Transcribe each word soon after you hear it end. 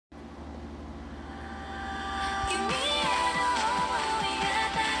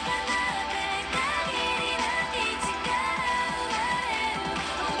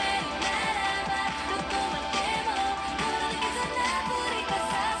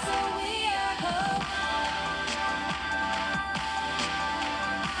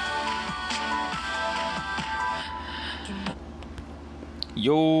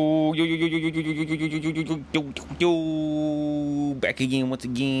Yo, yo, yo, yo, yo, yo, yo, yo, yo, yo, yo, yo, yo, yo, back again once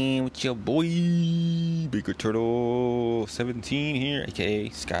again with your boy Baker Turtle 17 here, aka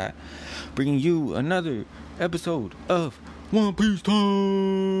Scott, bringing you another episode of One Piece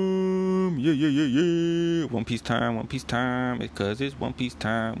Time. Yeah. One Piece Time, because it's One Piece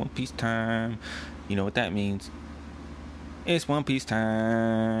Time. You know what that means? It's One Piece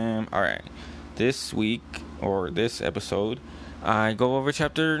Time. All right, this week or this episode, I go over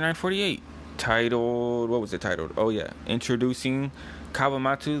chapter 948, titled, what was it titled? Oh yeah, introducing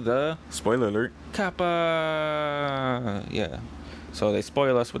Kawamatsu, the, spoiler alert, Kappa. Yeah, so they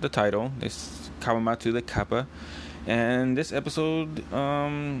spoil us with the title, this Kawamatsu the Kappa. And this episode,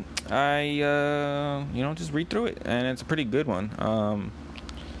 I just read through it, and it's a pretty good one.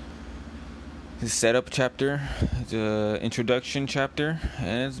 It's a setup chapter, it's a introduction chapter,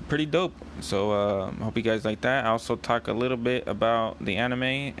 and it's pretty dope. So I hope you guys like that. I also talk a little bit about the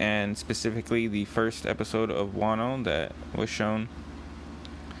anime, and specifically the first episode of Wano that was shown.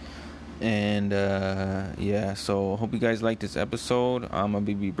 And so hope you guys like this episode. I'm gonna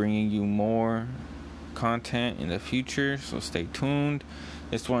be bringing you more content in the future, so stay tuned.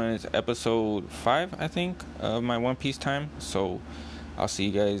 This one is episode 5, I think, of my One Piece time. So I'll see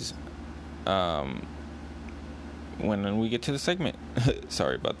you guys when we get to the segment.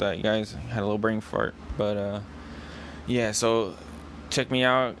 Sorry about that, you guys. Had a little brain fart, but so check me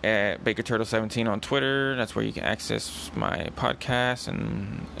out at Baker Turtle 17 on Twitter. That's where you can access my podcast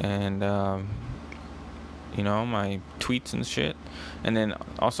and my tweets and shit. And then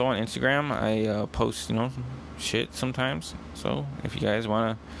also on Instagram, I post shit sometimes. So if you guys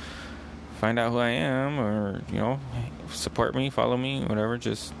want to find out who I am, or support me, follow me, whatever,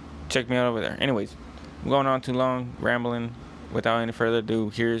 just check me out over there. Anyways, I'm going on too long, rambling. Without any further ado,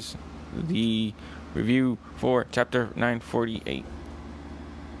 here's the review for chapter 948.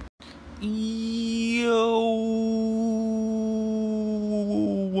 Yo,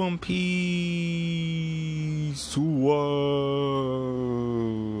 One Piece.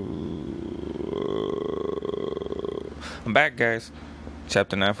 I'm back, guys.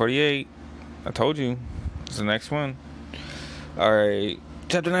 Chapter 948. I told you, it's the next one. Alright.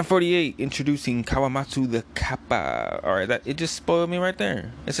 Chapter 948, introducing Kawamatsu the Kappa. Alright, it just spoiled me right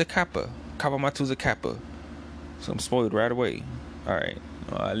there. It's a Kappa. Kawamatsu's a Kappa. So I'm spoiled right away. Alright,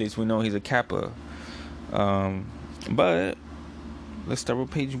 well, at least we know he's a Kappa. But let's start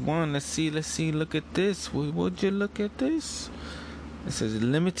with page 1. Let's see, look at this. Would you look at this? It says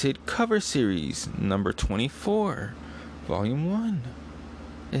limited cover series, number 24, volume 1.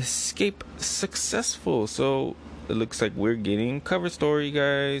 Escape successful. So it looks like we're getting cover story,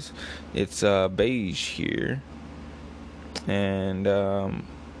 guys. It's beige here, and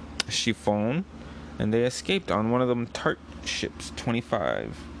chiffon, and they escaped on one of them tart ships,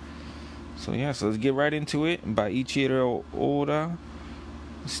 25. So let's get right into it. By Ichiro Oda,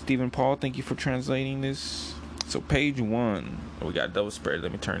 Stephen Paul, thank you for translating this. So page 1, we got double spread.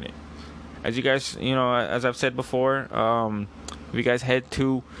 Let me turn it. As you guys, as I've said before, if you guys head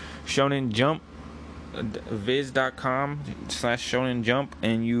to Shonen Jump, viz.com/Shonen Jump,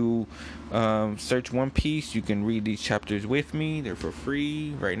 and you search One Piece, you can read these chapters with me. They're for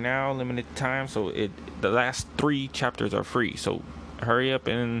free right now, limited time. So the last 3 chapters are free. So hurry up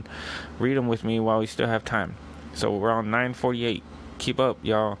and read them with me while we still have time. So we're on 948. Keep up,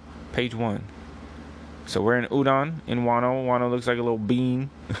 y'all. Page 1. So we're in Udon in Wano. Wano looks like a little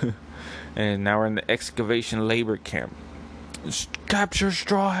bean. And now we're in the excavation labor camp. Capture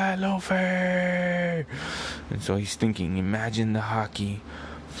Straw Hat Luffy. And so he's thinking, imagine the haki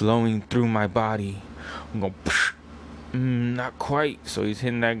flowing through my body. I'm going, not quite. So he's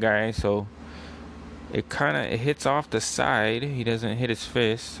hitting that guy. So it hits off the side. He doesn't hit his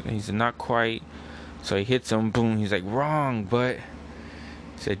fist. He's not quite. So he hits him. Boom. He's like, wrong. But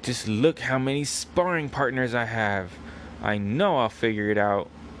he said, just look how many sparring partners I have. I know I'll figure it out.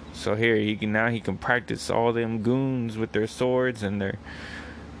 So here he can practice all them goons with their swords and their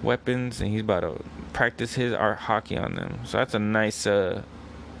weapons, and he's about to practice his art haki on them. So that's a nice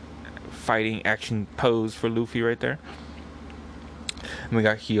fighting action pose for Luffy right there. And we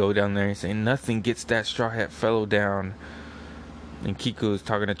got Hyo down there saying nothing gets that Straw Hat fellow down. And Kiku is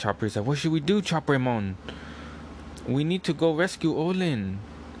talking to Chopper. He's like, what should we do, Choppermon? We need to go rescue Olin.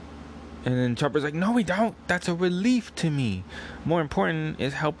 And then Chopper's like, no, we don't. That's a relief to me. More important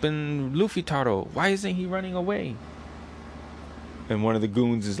is helping Luffy Taro. Why isn't he running away? And one of the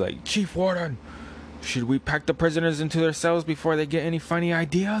goons is like, Chief Warden, should we pack the prisoners into their cells before they get any funny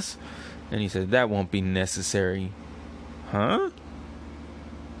ideas? And he said, that won't be necessary. Huh?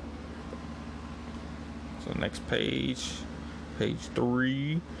 So next page. Page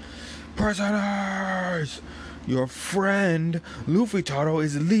 3. Prisoners! Your friend, Luffy Taro,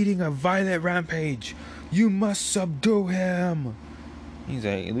 is leading a violent rampage. You must subdue him.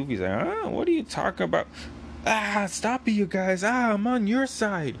 Luffy's like, what are you talking about? Stop it, you guys. I'm on your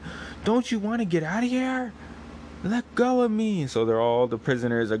side. Don't you want to get out of here? Let go of me. So the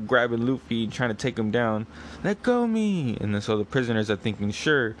prisoners are grabbing Luffy, trying to take him down. Let go of me. And then so the prisoners are thinking,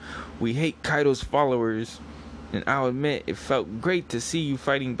 sure, we hate Kaido's followers. And I'll admit, it felt great to see you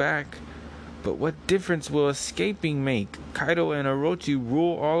fighting back. But what difference will escaping make? Kaido and Orochi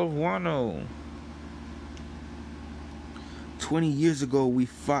rule all of Wano. 20 years ago, we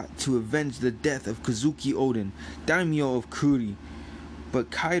fought to avenge the death of Kazuki Oden, daimyo of Kuri. But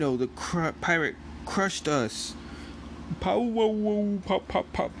Kaido, the pirate, crushed us. Pow, wow, wow, pop,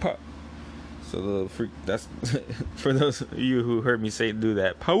 pop, pop, pop. So that's for those of you who heard me do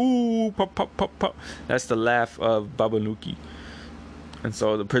that. Pow, pop, pop, pop, pop. That's the laugh of Babanuki. And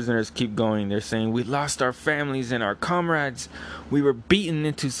so the prisoners keep going. They're saying, we lost our families and our comrades. We were beaten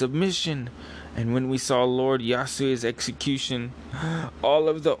into submission. And when we saw Lord Yasuo's execution, all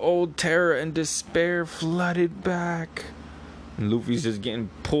of the old terror and despair flooded back. And Luffy's just getting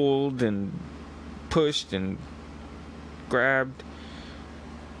pulled and pushed and grabbed.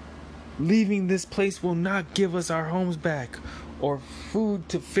 Leaving this place will not give us our homes back or food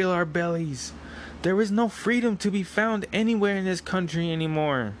to fill our bellies. There is no freedom to be found anywhere in this country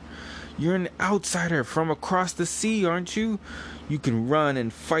anymore. You're an outsider from across the sea, aren't you? You can run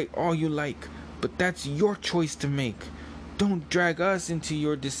and fight all you like, but that's your choice to make. Don't drag us into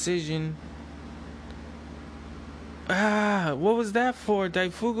your decision. What was that for?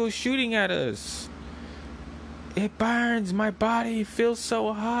 Daifugo shooting at us. It burns. My body feels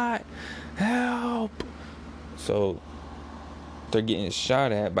so hot. Help. So they're getting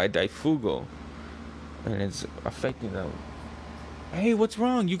shot at by Daifugo. And it's affecting them. Hey, what's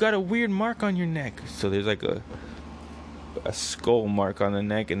wrong? You got a weird mark on your neck. So there's like a skull mark on the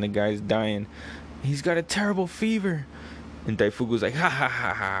neck, and the guy's dying. He's got a terrible fever. And Daifugo's like, ha ha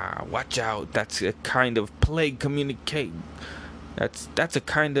ha ha, watch out. That's a kind of plague That's a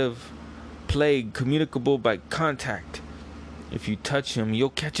kind of plague communicable by contact. If you touch him, you'll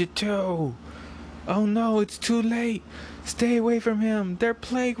catch it too. Oh no, it's too late. Stay away from him. They're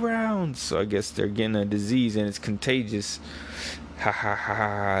playgrounds. So I guess they're getting a disease and it's contagious. Ha ha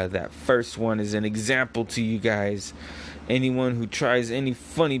ha. That first one is an example to you guys. Anyone who tries any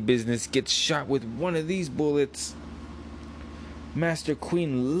funny business gets shot with one of these bullets. Master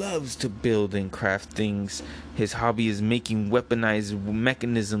Queen loves to build and craft things. His hobby is making weaponized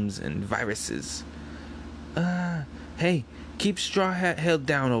mechanisms and viruses. Hey, keep Straw Hat held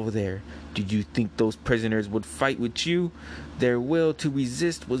down over there. Did you think those prisoners would fight with you? Their will to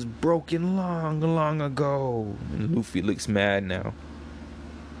resist was broken long, long ago. And Luffy looks mad now.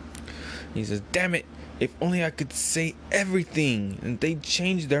 He says, damn it, if only I could say everything and they'd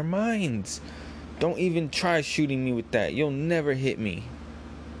change their minds. Don't even try shooting me with that. You'll never hit me.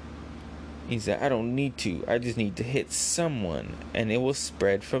 He said, I don't need to. I just need to hit someone and it will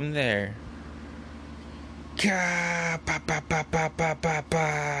spread from there. Ka pa pa pa pa pa pa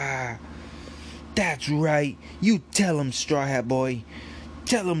pa. That's right. You tell him, Straw Hat Boy.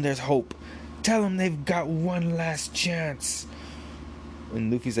 Tell him there's hope. Tell him they've got one last chance.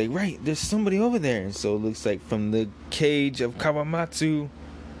 And Luffy's like, right, there's somebody over there. And so it looks like from the cage of Kawamatsu.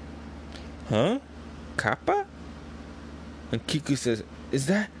 Huh? Kappa? And Kiku says, is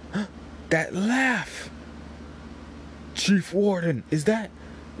that that laugh? Chief Warden, is that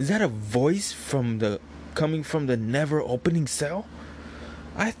a voice coming from the never opening cell?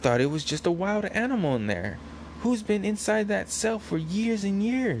 I thought it was just a wild animal in there. Who's been inside that cell for years and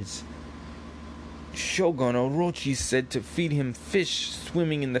years? Shogun Orochi said to feed him fish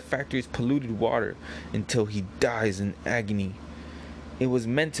swimming in the factory's polluted water until he dies in agony. It was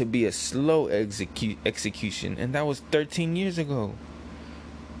meant to be a slow execution, and that was 13 years ago.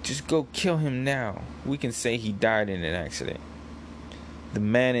 Just go kill him now. We can say he died in an accident. The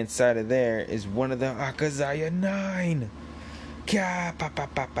man inside of there is one of the Akazaya 9. Ka pa pa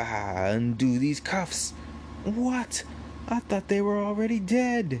pa pa. Undo these cuffs. What? I thought they were already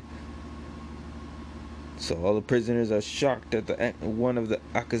dead. So all the prisoners are shocked that one of the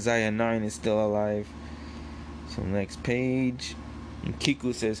Akazaya 9 is still alive. So next page. And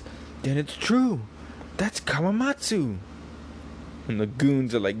Kiku says, then it's true. That's Kawamatsu. And the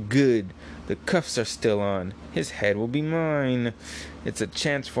goons are like, good. The cuffs are still on. His head will be mine. It's a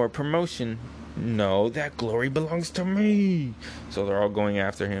chance for a promotion. No, that glory belongs to me. So they're all going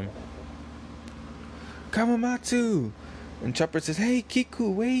after him. Kawamatsu. And Chopper says, hey, Kiku,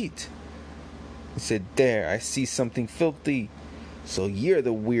 wait. He said, there, I see something filthy. So you're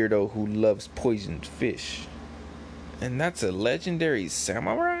the weirdo who loves poisoned fish. And that's a legendary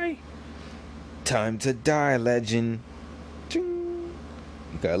samurai? Time to die, legend. Ching.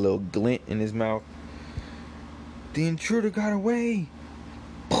 Got a little glint in his mouth. The intruder got away.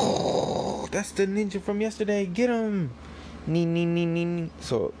 That's the ninja from yesterday. Get him. Nee.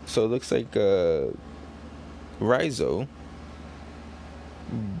 So it looks like Raizo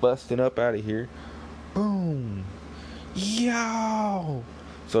busting up out of here. Boom. Yow.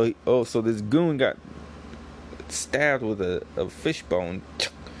 So this goon got stabbed with a fish bone.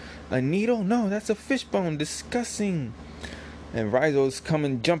 A needle? No, that's a fish bone. Disgusting. And Raizo's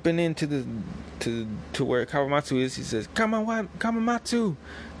jumping into to where Kawamatsu is. He says, Kawamatsu,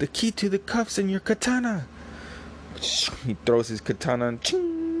 the key to the cuffs and your katana. He throws his katana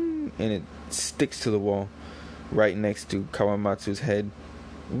and it sticks to the wall right next to Kawamatsu's head.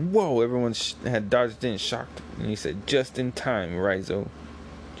 Whoa, everyone had dodged in, shocked. And he said, just in time, Raizo.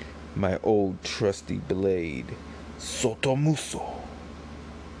 My old trusty blade, Sotomuso.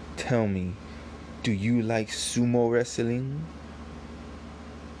 Tell me, do you like sumo wrestling?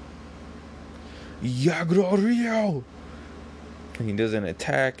 Yagrorio! And he does an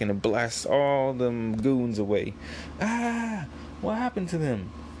attack and it blasts all them goons away. Ah! What happened to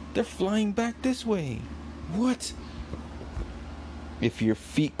them? They're flying back this way. What? If your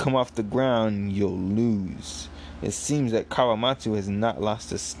feet come off the ground, you'll lose. It seems that Kawamatsu has not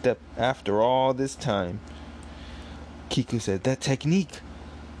lost a step after all this time. Kiku said, that technique,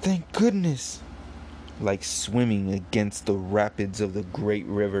 thank goodness. Like swimming against the rapids of the great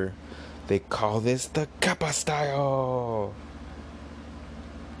river. They call this the Kappa style.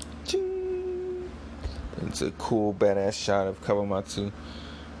 Ching. It's a cool, badass shot of Kawamatsu.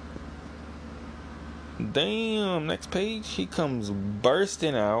 Damn, next page, he comes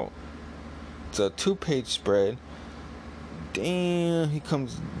bursting out. It's a 2-page spread. Damn, he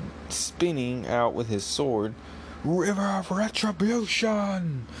comes spinning out with his sword. River of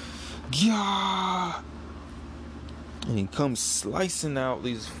Retribution! Yeah! And he comes slicing out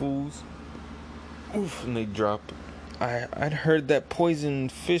these fools. Oof, and they drop. I'd heard that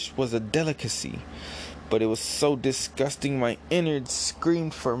poisoned fish was a delicacy, but it was so disgusting my innards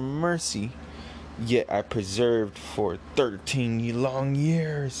screamed for mercy. Yet I preserved for 13 long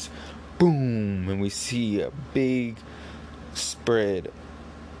years. Boom! And we see a big spread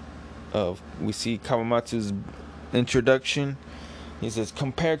of, we see Kawamatsu's introduction. He says,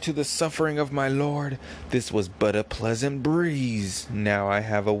 compared to the suffering of my lord, this was but a pleasant breeze. Now I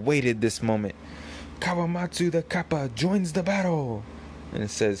have awaited this moment. Kawamatsu the Kappa joins the battle. And it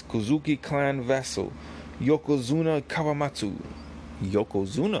says, Kozuki clan vassal, Yokozuna Kawamatsu.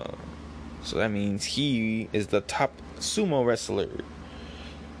 Yokozuna. So that means he is the top sumo wrestler.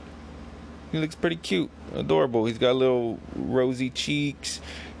 He looks pretty cute, adorable. He's got little rosy cheeks.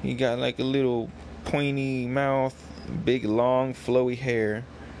 He got like a little pointy mouth, big long flowy hair.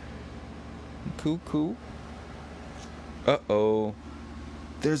 Cool. Uh-oh.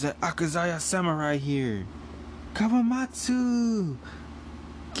 There's an Akazaya samurai here. Kawamatsu!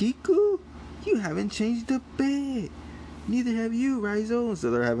 Kiku, you haven't changed a bit. Neither have you, Raizo.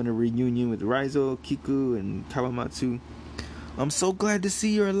 So they're having a reunion with Raizo, Kiku, and Kawamatsu. I'm so glad to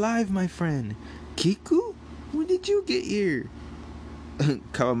see you're alive, my friend. Kiku? When did you get here?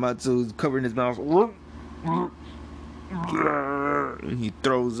 Kawamatsu's covering his mouth. And he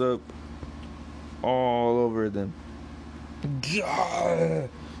throws up all over them. He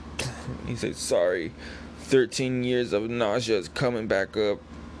says, sorry. 13 years of nausea is coming back up.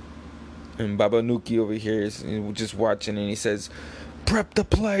 And Babanuki over here is just watching, and he says, prep the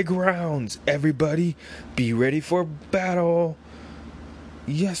playgrounds, everybody. Be ready for battle.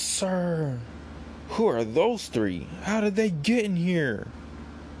 Yes, sir. Who are those three? How did they get in here?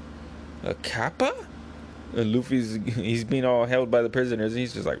 A Kappa? And he's being all held by the prisoners. And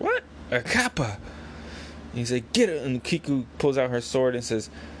he's just like, what? A Kappa? And he's like, get it. And Kiku pulls out her sword and says,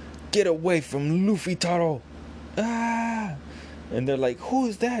 get away from Luffy Taro. Ah! And they're like, who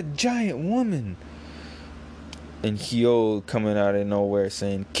is that giant woman? And Hyo coming out of nowhere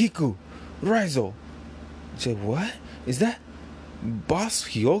saying, Kiku, Raizo. I said, what? Is that Boss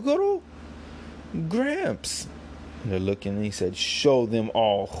Hyogoro? Gramps. And they're looking, and he said, show them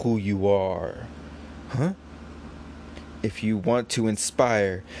all who you are. Huh? If you want to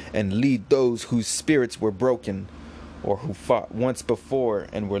inspire and lead those whose spirits were broken, or who fought once before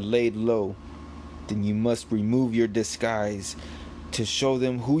and were laid low, then you must remove your disguise to show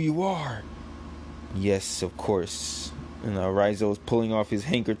them who you are. Yes, of course. And Raizo's pulling off his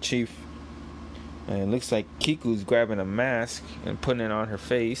handkerchief. And it looks like Kiku's grabbing a mask and putting it on her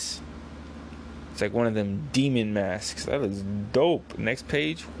face. It's like one of them demon masks. That looks dope. Next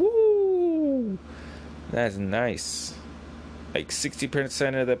page. Woo! That's nice. Like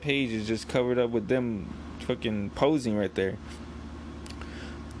 60% of the page is just covered up with them fucking posing right there.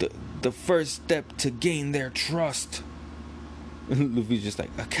 The first step to gain their trust. Luffy's just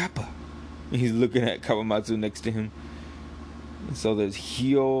like, a kappa. He's looking at Kawamatsu next to him. So there's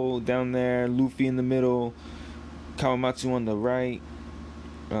Hyo down there, Luffy in the middle, Kawamatsu on the right,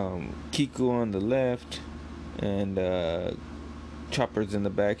 Kiku on the left, and Chopper's in the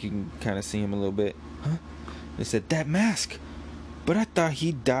back. You can kind of see him a little bit. Huh? They said, that mask! But I thought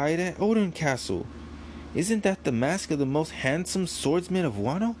he died at Odin Castle. Isn't that the mask of the most handsome swordsman of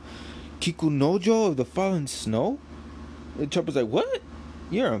Wano? Kiku Nojo of the Fallen Snow? And Chopper's like, what?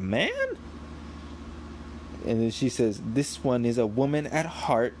 You're a man? And then she says, this one is a woman at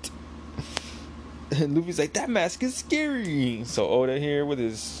heart. And Luffy's like, that mask is scary. So Oda here with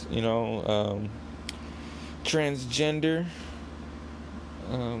his, transgender.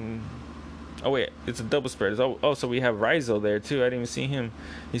 Oh wait, it's a double spread. So we have Raizo there too. I didn't even see him.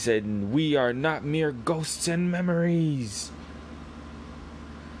 He said, we are not mere ghosts and memories.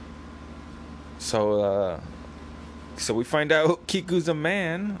 So we find out Kiku's a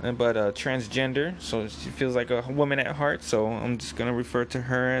man, but transgender. So she feels like a woman at heart. So I'm just gonna refer to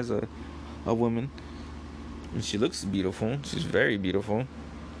her as a woman. And she looks beautiful. She's very beautiful.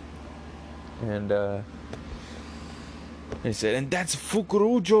 And he said, and that's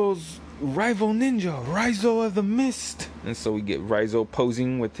Fukurojo's rival ninja, Raizo of the Mist. And so we get Raizo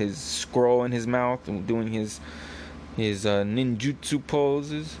posing with his scroll in his mouth and doing his ninjutsu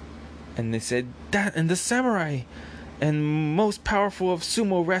poses. And they said, that and the samurai and most powerful of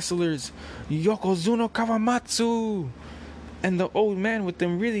sumo wrestlers, Yokozuna Kawamatsu. And the old man with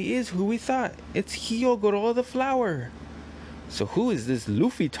them really is who we thought. It's Hyogoro the Flower. So who is this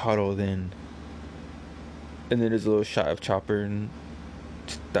Luffy Taro then? And then there's a little shot of Chopper and ...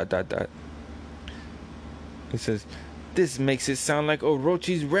 It says, this makes it sound like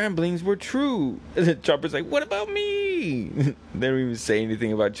Orochi's ramblings were true. And then Chopper's like, what about me? They don't even say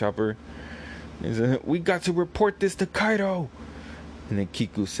anything about Chopper. He says, we got to report this to Kaido. And then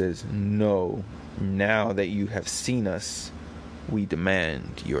Kiku says, no, now that you have seen us, we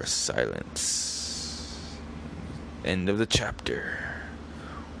demand your silence. End of the chapter.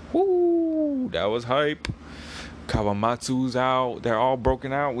 Woo, that was hype. Kawamatsu's out. They're all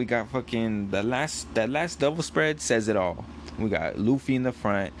broken out. We got fucking that last double spread says it all. We got Luffy in the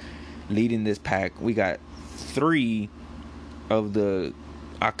front leading this pack. We got 3 of the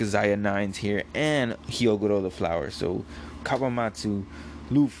Akazaya 9s here and Hyogoro the Flower. So Kawamatsu,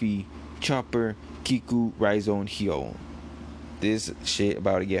 Luffy, Chopper, Kiku, Raizo, and Hyo. This shit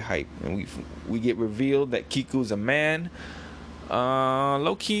about to get hype. And we get revealed that Kiku's a man.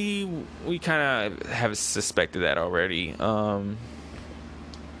 Low key, we kind of have suspected that already. I'm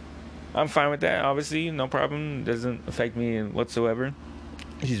fine with that, obviously, no problem. Doesn't affect me whatsoever.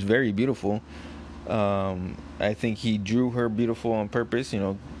 She's very beautiful. I think he drew her beautiful on purpose,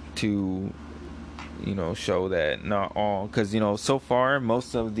 to show that not all, because so far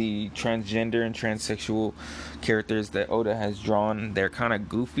most of the transgender and transsexual characters that Oda has drawn, they're kind of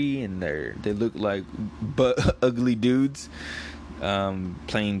goofy and they look like ugly dudes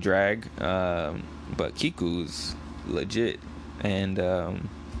playing drag, but Kiku's legit. And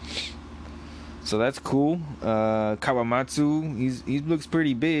so that's cool. Kawamatsu, he looks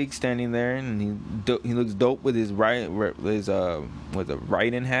pretty big standing there, and he looks dope with his with a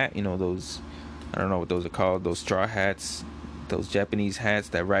riding hat. Those, I don't know what those are called. Those straw hats, those Japanese hats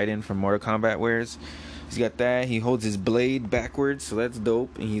that Raiden from Mortal Kombat wears. He's got that. He holds his blade backwards, so that's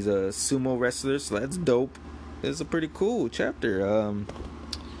dope. And he's a sumo wrestler, so that's dope. It's a pretty cool chapter.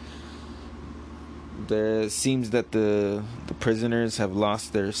 There seems that the prisoners have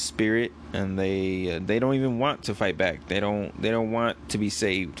lost their spirit, and they don't even want to fight back. They don't want to be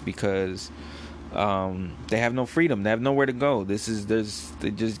saved because they have no freedom. They have nowhere to go. They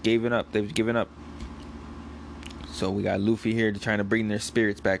just given up. They've given up. So we got Luffy here trying to bring their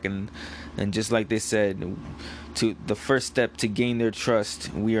spirits back, and just like they said, to the first step to gain their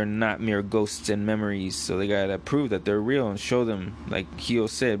trust, we are not mere ghosts and memories. So they gotta prove that they're real and show them, like Hyo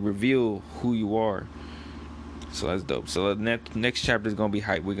said, reveal who you are. So that's dope. So the next chapter is gonna be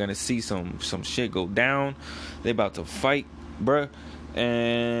hype. We're gonna see some shit go down. They about to fight, bruh,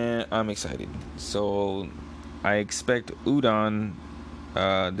 and I'm excited. So I expect Udon,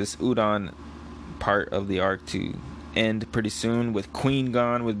 this Udon part of the arc to end pretty soon, with Queen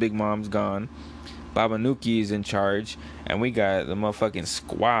gone, with Big Mom's gone. Babanuki is in charge, and we got the motherfucking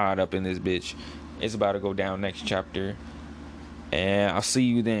squad up in this bitch. It's about to go down next chapter, and I'll see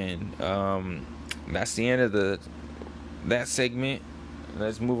you then. that's the end of that segment.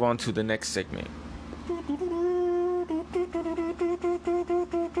 Let's move on to the next segment.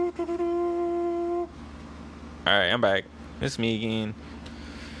 Alright, I'm back. It's me again.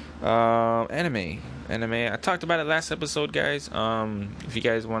 Anime. I talked about it last episode, guys. If you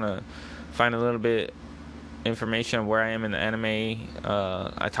guys want to find a little bit information on where I am in the anime,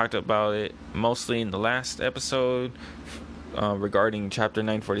 I talked about it mostly in the last episode regarding chapter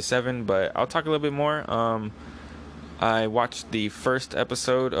 947, but I'll talk a little bit more. I watched the first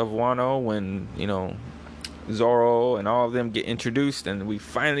episode of Wano when, Zoro and all of them get introduced, and we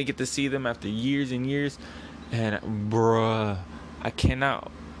finally get to see them after years and years. And bruh, I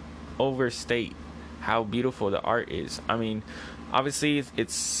cannot overstate how beautiful the art is. I mean, obviously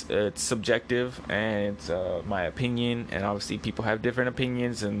it's subjective, and it's my opinion, and obviously people have different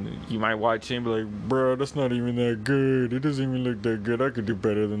opinions, and you might watch it and be like, bro, that's not even that good, it doesn't even look that good, I could do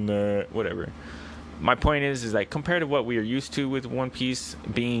better than that, whatever. My point is like, compared to what we are used to with One Piece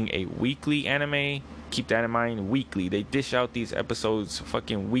being a weekly anime, keep that in mind, weekly. They dish out these episodes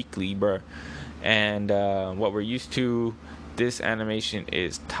fucking weekly, bruh. And what we're used to, this animation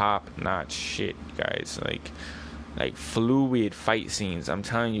is top-notch shit, guys. Like fluid fight scenes. I'm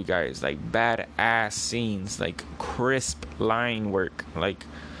telling you guys, like badass scenes, like crisp line work. Like,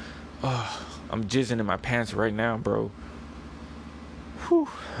 I'm jizzing in my pants right now, bro. Whew.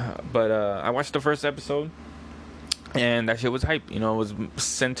 But I watched the first episode, and that shit was hype. It was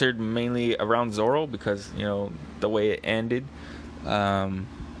centered mainly around Zoro because the way it ended.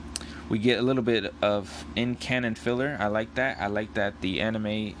 We get a little bit of in-canon filler. I like that. I like that the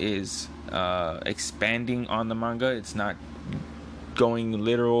anime is expanding on the manga. It's not going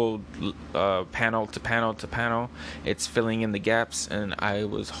literal panel to panel to panel. It's filling in the gaps, and I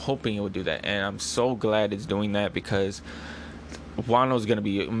was hoping it would do that. And I'm so glad it's doing that because Wano's gonna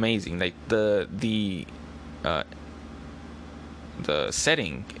be amazing. Like the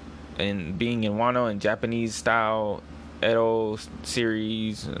setting and being in Wano and Japanese style Edo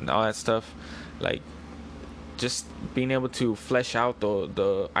series and all that stuff, like just being able to flesh out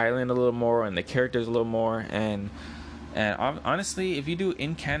the island a little more and the characters a little more, and honestly, if you do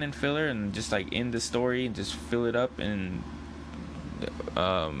in canon filler and just like in the story and just fill it up and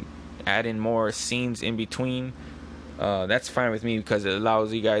add in more scenes in between, that's fine with me because it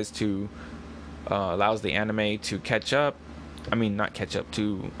allows you guys to allows the anime to catch up. I mean, not catch up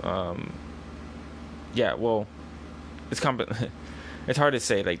to it's hard to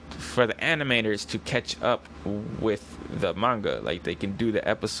say, like, for the animators to catch up with the manga, like they can do the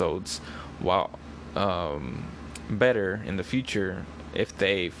episodes while better in the future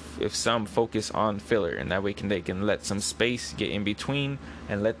if some focus on filler, and that way they can let some space get in between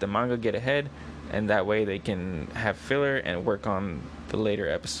and let the manga get ahead, and that way they can have filler and work on the later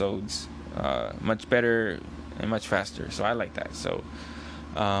episodes much better and much faster. So I like that. So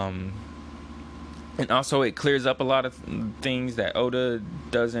and also it clears up a lot of things that Oda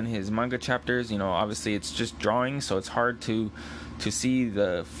does in his manga chapters. Obviously it's just drawing, so it's hard to see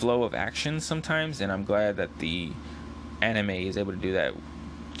the flow of action sometimes, and I'm glad that the anime is able to do that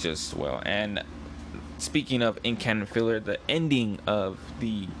just well. And speaking of in-canon filler, the ending of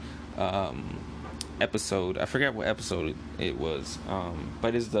the episode, I forget what episode it was,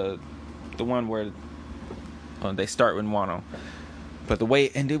 but it's the one where they start with Wano. But the way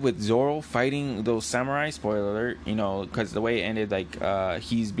it ended with Zoro fighting those samurai, spoiler alert, because the way it ended, like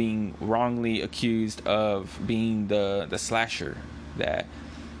he's being wrongly accused of being the slasher, that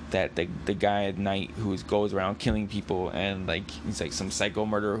the guy at night who goes around killing people, and like he's like some psycho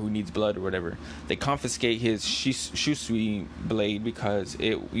murderer who needs blood or whatever. They confiscate his Shusui blade because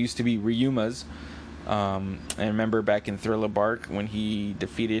it used to be Ryuma's. And remember back in Thriller Bark when he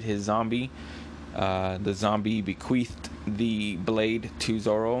defeated his zombie, the zombie bequeathed the blade to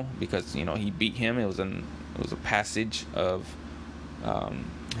Zoro because he beat him. It was a passage of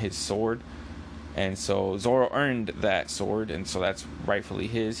his sword, and so Zoro earned that sword, and so that's rightfully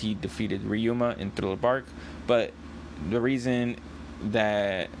his. He defeated Ryuma in Thriller Bark, but the reason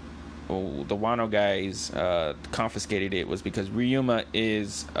that the Wano guys confiscated it was because Ryuma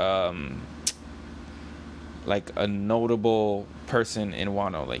is like a notable person in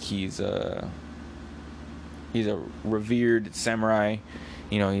Wano. Like he's a revered samurai.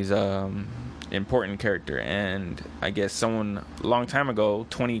 He's important character, and I guess someone a long time ago,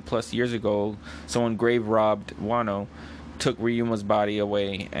 20 plus years ago, someone grave robbed Wano, took Ryuma's body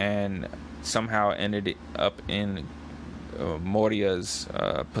away, and somehow ended it up in Moria's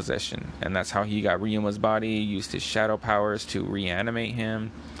possession, and that's how he got Ryuma's body. Used his shadow powers to reanimate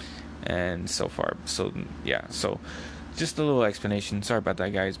him, and so far. So yeah, so just a little explanation. Sorry about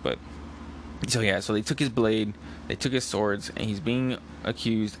that, guys, but So yeah, so they took his blade, they took his swords, and he's being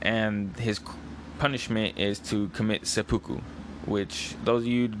accused, and his punishment is to commit seppuku, which those of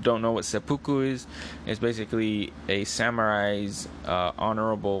you who don't know what seppuku is, it's basically a samurai's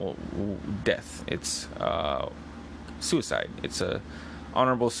honorable death. It's suicide. It's a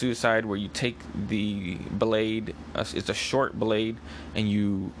honorable suicide where you take the blade, it's a short blade, and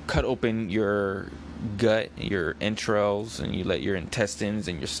you cut open your gut, your entrails, and you let your intestines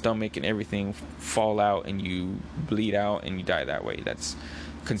and your stomach and everything fall out, and you bleed out and you die that way. That's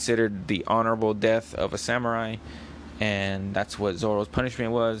considered the honorable death of a samurai, and that's what Zoro's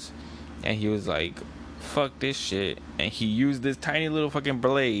punishment was. And he was like, fuck this shit, and he used this tiny little fucking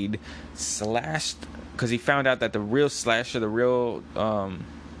blade, slashed, because he found out that the real slasher, the real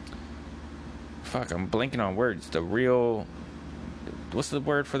fuck, I'm blanking on words, the real, what's the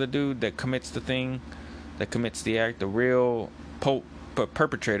word for the dude that commits the thing, that commits the act, the real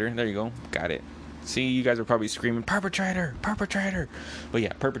perpetrator, there you go, got it. See, you guys are probably screaming perpetrator, perpetrator, but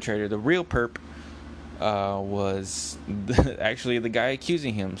yeah, perpetrator, the real perp was actually the guy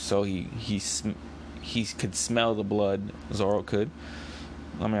accusing him. So he could smell the blood. Zoro could.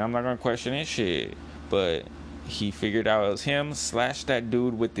 I mean, I'm not gonna question it, shit. But he figured out it was him. Slashed that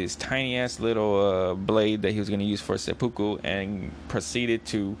dude with this tiny ass little blade that he was gonna use for seppuku, and proceeded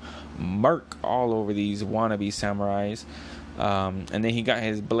to murk all over these wannabe samurais. And then he got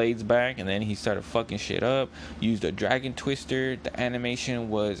his blades back, and then he started fucking shit up. Used a dragon twister. The animation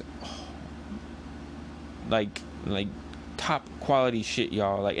was like top quality shit,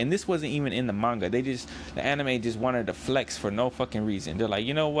 y'all. Like, and this wasn't even in the manga. The anime just wanted to flex for no fucking reason. They're like,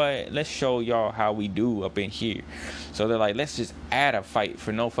 you know what, let's show y'all how we do up in here. So they're like, let's just add a fight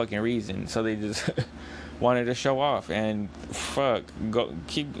for no fucking reason. So they just wanted to show off, and fuck, go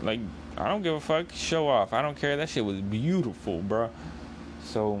keep, like, I don't give a fuck, show off, I don't care. That shit was beautiful, bro.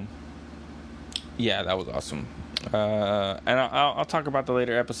 So yeah, that was awesome. And I'll talk about the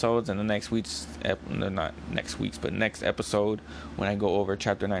later episodes in the next week's not next week's, but next episode, when I go over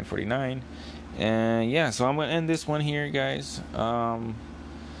chapter 949. And yeah, so I'm gonna end this one here, guys. Don't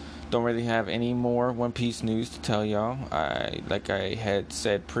really have any more One Piece news to tell y'all. Like I had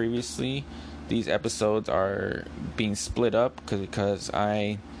said previously, these episodes are being split up because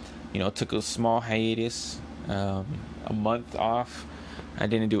I took a small hiatus, a month off. I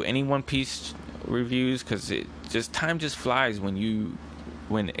didn't do any One Piece reviews because time just flies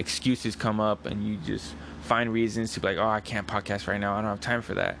when excuses come up, and you just find reasons to be like, oh, I can't podcast right now, I don't have time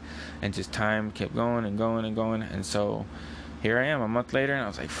for that, and just time kept going and going and going. And so here I am a month later, and I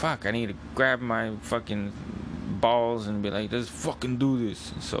was like, fuck, I need to grab my fucking balls and be like, let's fucking do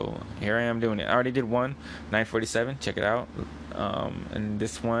this. So here I am doing it. I already did 947, check it out. And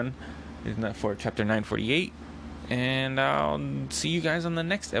this one is not for chapter 948. And I'll see you guys on the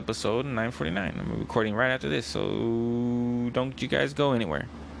next episode, 949. I'm recording right after this, so don't you guys go anywhere.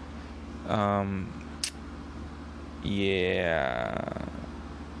 Yeah.